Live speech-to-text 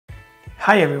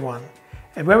Hi everyone!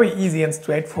 A very easy and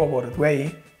straightforward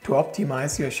way to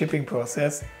optimize your shipping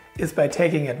process is by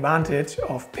taking advantage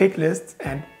of Picklists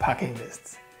and Packing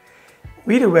Lists.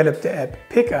 We developed the app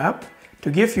PikUp to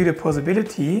give you the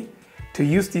possibility to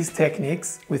use these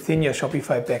techniques within your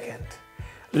Shopify backend.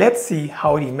 Let's see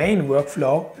how the main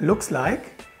workflow looks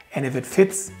like and if it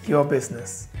fits your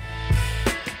business.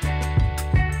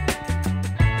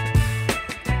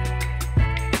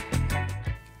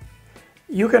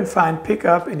 You can find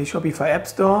PikUp in the Shopify App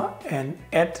Store and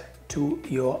add to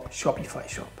your Shopify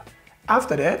shop.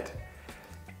 After that,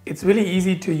 it's really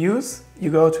easy to use. You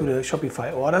go to the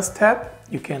Shopify Orders tab.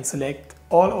 You can select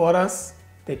all orders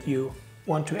that you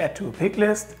want to add to a pick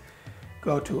list.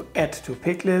 Go to Add to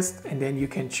Pick List, and then you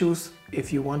can choose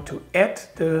if you want to add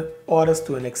the orders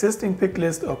to an existing pick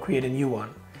list or create a new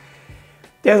one.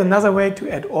 There's another way to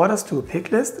add orders to a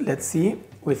pick list. Let's see.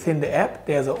 Within the app,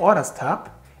 there's an Orders tab.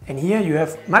 And here you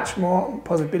have much more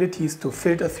possibilities to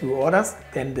filter through orders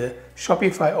than the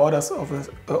Shopify Orders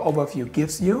overview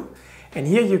gives you. And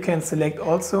here you can select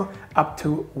also up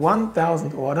to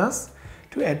 1000 orders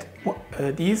to add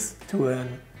these to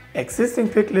an existing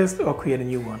pick list or create a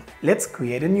new one. Let's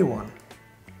create a new one.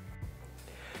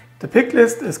 The pick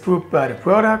list is grouped by the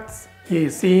products. Here you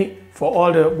see for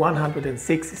all the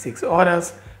 166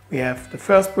 orders, we have the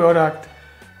first product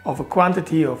of a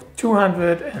quantity of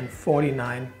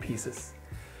 249 pieces.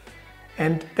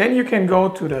 And then you can go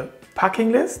to the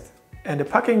packing list, and the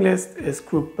packing list is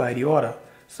grouped by the order.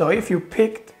 So if you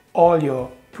picked all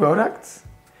your products,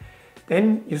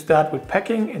 then you start with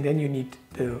packing, and then you need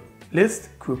the list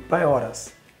grouped by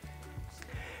orders.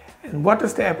 And what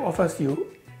does the app offers you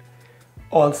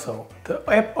also? The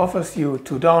app offers you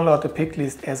to download the pick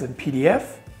list as a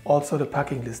PDF, also the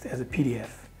packing list as a PDF.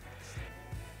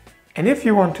 And if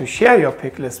you want to share your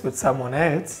pick list with someone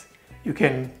else, you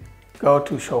can go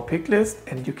to Show Pick List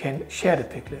and you can share the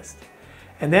pick list.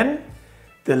 And then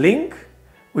the link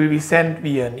will be sent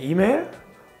via an email,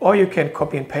 or you can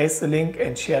copy and paste the link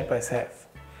and share it by self.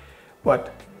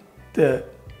 But the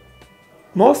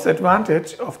most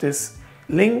advantage of this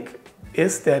link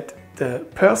is that the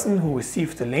person who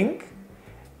received the link,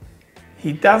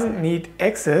 he doesn't need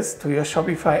access to your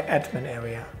Shopify admin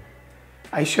area.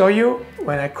 I show you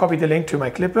when I copy the link to my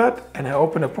clipboard and I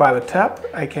open a private tab,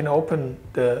 I can open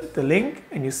the link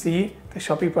and you see the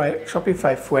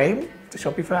Shopify frame, the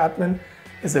Shopify admin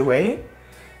is away.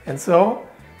 And so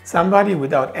somebody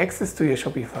without access to your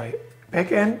Shopify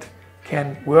backend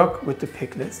can work with the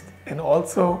pick list and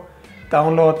also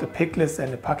download the pick list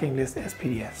and the packing list as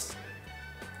PDFs.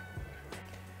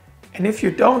 And if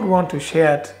you don't want to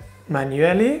share it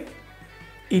manually,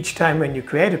 each time when you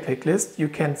create a pick list, you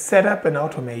can set up an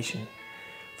automation.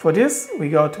 For this, we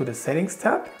go to the Settings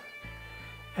tab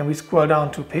and we scroll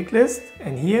down to Pick List,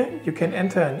 and here you can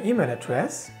enter an email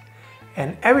address,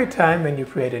 and every time when you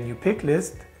create a new pick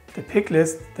list,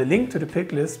 the link to the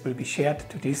pick list will be shared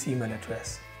to this email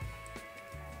address.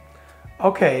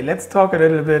 Okay, let's talk a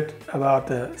little bit about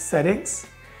the settings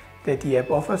that the app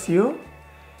offers you.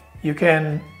 You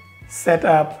can set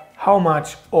up how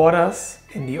much orders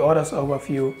in the orders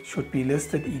overview should be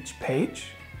listed each page.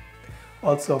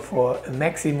 Also for a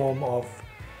maximum of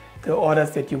the orders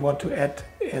that you want to add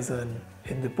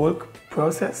in the bulk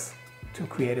process to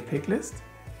create a pick list.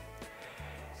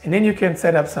 And then you can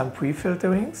set up some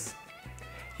pre-filterings.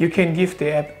 You can give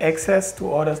the app access to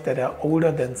orders that are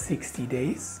older than 60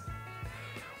 days.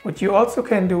 What you also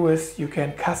can do is you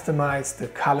can customize the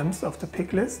columns of the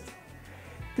pick list.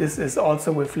 This is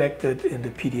also reflected in the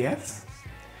PDFs.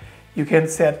 You can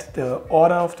set the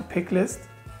order of the pick list,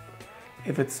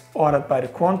 if it's ordered by the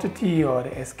quantity or the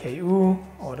SKU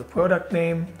or the product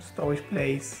name, storage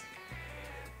place.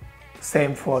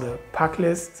 Same for the pack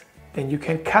list. Then you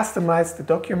can customize the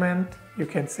document. You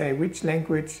can say which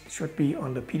language should be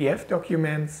on the PDF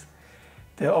documents,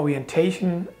 the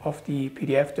orientation of the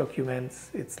PDF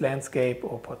documents, its landscape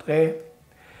or portrait.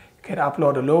 You can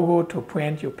upload a logo to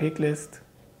brand your pick list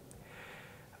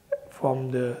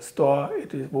from the store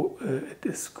it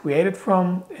is created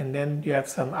from, and then you have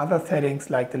some other settings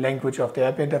like the language of the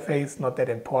app interface, not that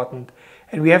important.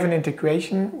 And we have an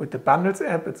integration with the Bundles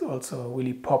app. It's also a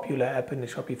really popular app in the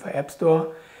Shopify App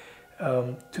Store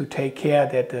to take care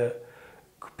that the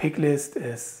pick list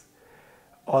is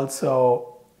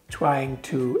also trying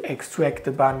to extract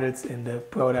the bundles in the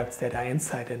products that are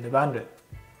inside in the bundle.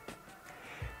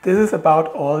 This is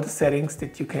about all the settings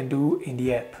that you can do in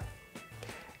the app.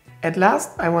 At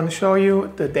last, I want to show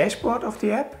you the dashboard of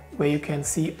the app, where you can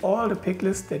see all the pick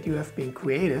lists that you have been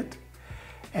created.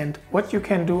 And what you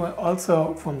can do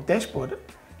also from dashboard,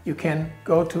 you can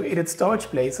go to edit storage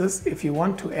places if you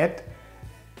want to add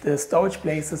the storage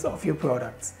places of your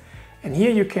products. And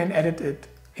here you can edit it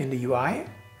in the UI,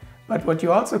 but what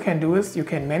you also can do is you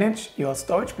can manage your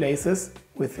storage places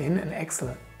within an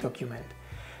Excel document.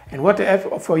 And what the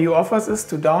app for you offers is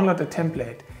to download a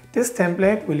template. This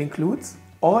template will include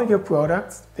all your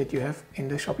products that you have in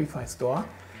the Shopify store,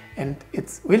 and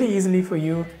it's really easily for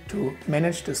you to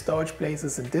manage the storage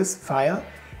places in this file,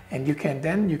 and you can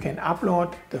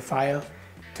upload the file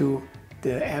to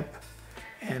the app,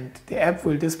 and the app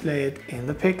will display it in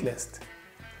the pick list,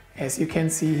 as you can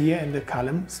see here in the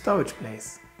column storage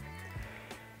place.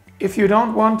 If you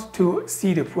don't want to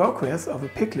see the progress of a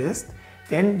pick list,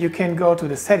 then you can go to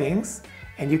the settings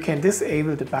and you can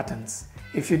disable the buttons.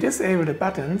 If you disable the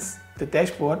buttons, the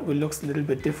dashboard will look a little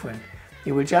bit different.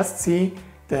 You will just see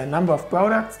the number of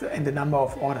products and the number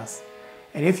of orders.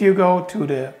 And if you go to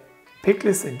the pick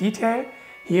list in detail,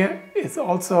 here is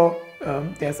also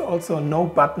there's also no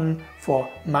button for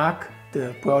mark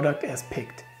the product as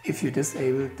picked if you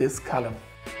disable this column.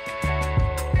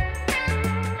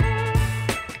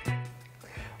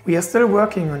 We are still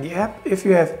working on the app. If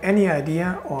you have any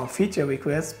idea or feature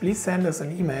requests, please send us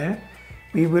an email.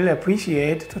 We will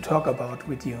appreciate to talk about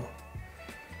with you.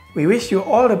 We wish you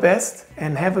all the best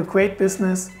and have a great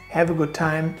business. Have a good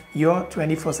time. Your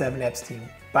 24/7 Apps team.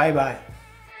 Bye bye.